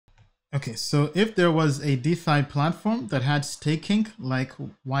Okay, so if there was a DeFi platform that had staking like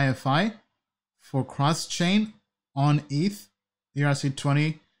YFI for cross-chain on ETH,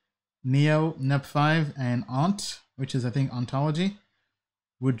 ERC20, Neo, NEP5, and ONT, which is I think Ontology,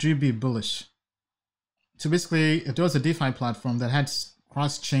 would you be bullish? So basically, if there was a DeFi platform that had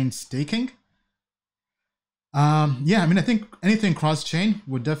cross-chain staking, yeah, I mean, I think anything cross-chain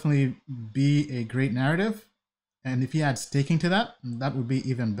would definitely be a great narrative. And if you add staking to that, that would be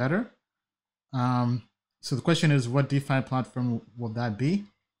even better. So the question is, what DeFi platform will that be?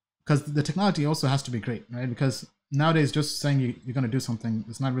 Because the technology also has to be great, right? Because nowadays, just saying you're going to do something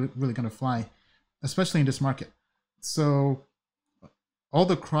is not really going to fly, especially in this market. So all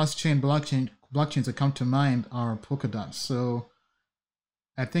the cross-chain blockchains that come to mind are Polkadot. So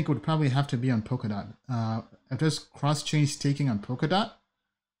I think it would probably have to be on Polkadot. If there's cross-chain staking on Polkadot,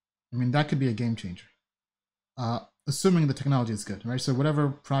 I mean, that could be a game changer. Assuming the technology is good, right? So whatever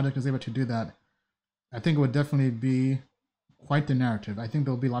project is able to do that, I think it would definitely be quite the narrative. I think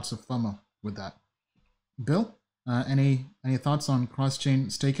there'll be lots of FOMO with that. Bill, any thoughts on cross-chain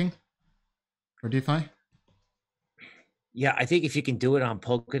staking for DeFi? Yeah, I think if you can do it on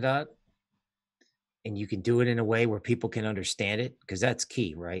Polkadot and you can do it in a way where people can understand it, because that's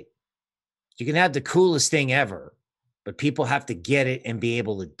key, right? You can have the coolest thing ever, but people have to get it and be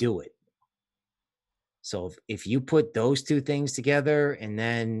able to do it. So if you put those two things together and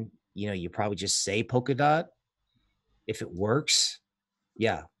then, you probably just say Polkadot, if it works,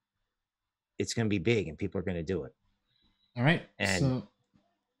 yeah, it's going to be big and people are going to do it. All right. And so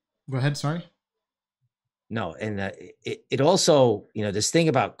go ahead. Sorry. No. And it also, this thing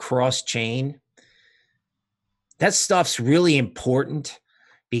about cross chain, that stuff's really important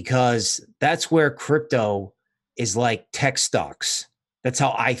because that's where crypto is like tech stocks. That's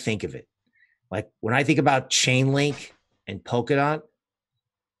how I think of it. Like when I think about Chainlink and Polkadot,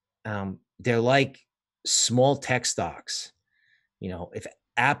 they're like small tech stocks. If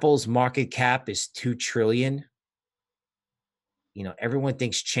Apple's market cap is 2 trillion, everyone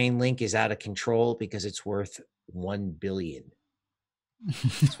thinks Chainlink is out of control because it's worth 1 billion.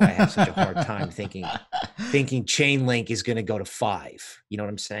 That's why I have such a hard time thinking Chainlink is going to go to 5. You know what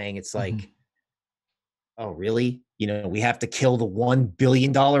I'm saying? It's like, oh, really? We have to kill the $1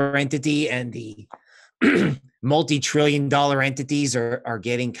 billion entity and the multi-trillion-dollar entities are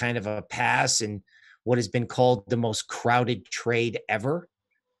getting kind of a pass in what has been called the most crowded trade ever.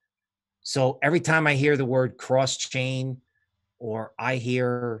 So every time I hear the word cross-chain or I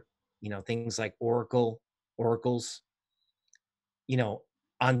hear, things like oracles,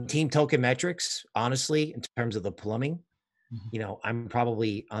 on Team Token Metrics, honestly, in terms of the plumbing, I'm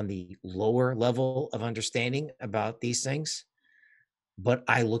probably on the lower level of understanding about these things, but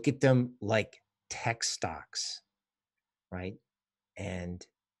I look at them like tech stocks, right? And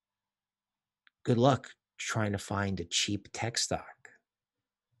good luck trying to find a cheap tech stock.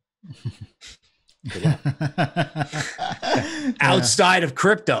 Good luck. Outside of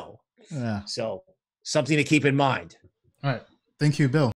crypto. Yeah. So something to keep in mind. All right. Thank you, Bill.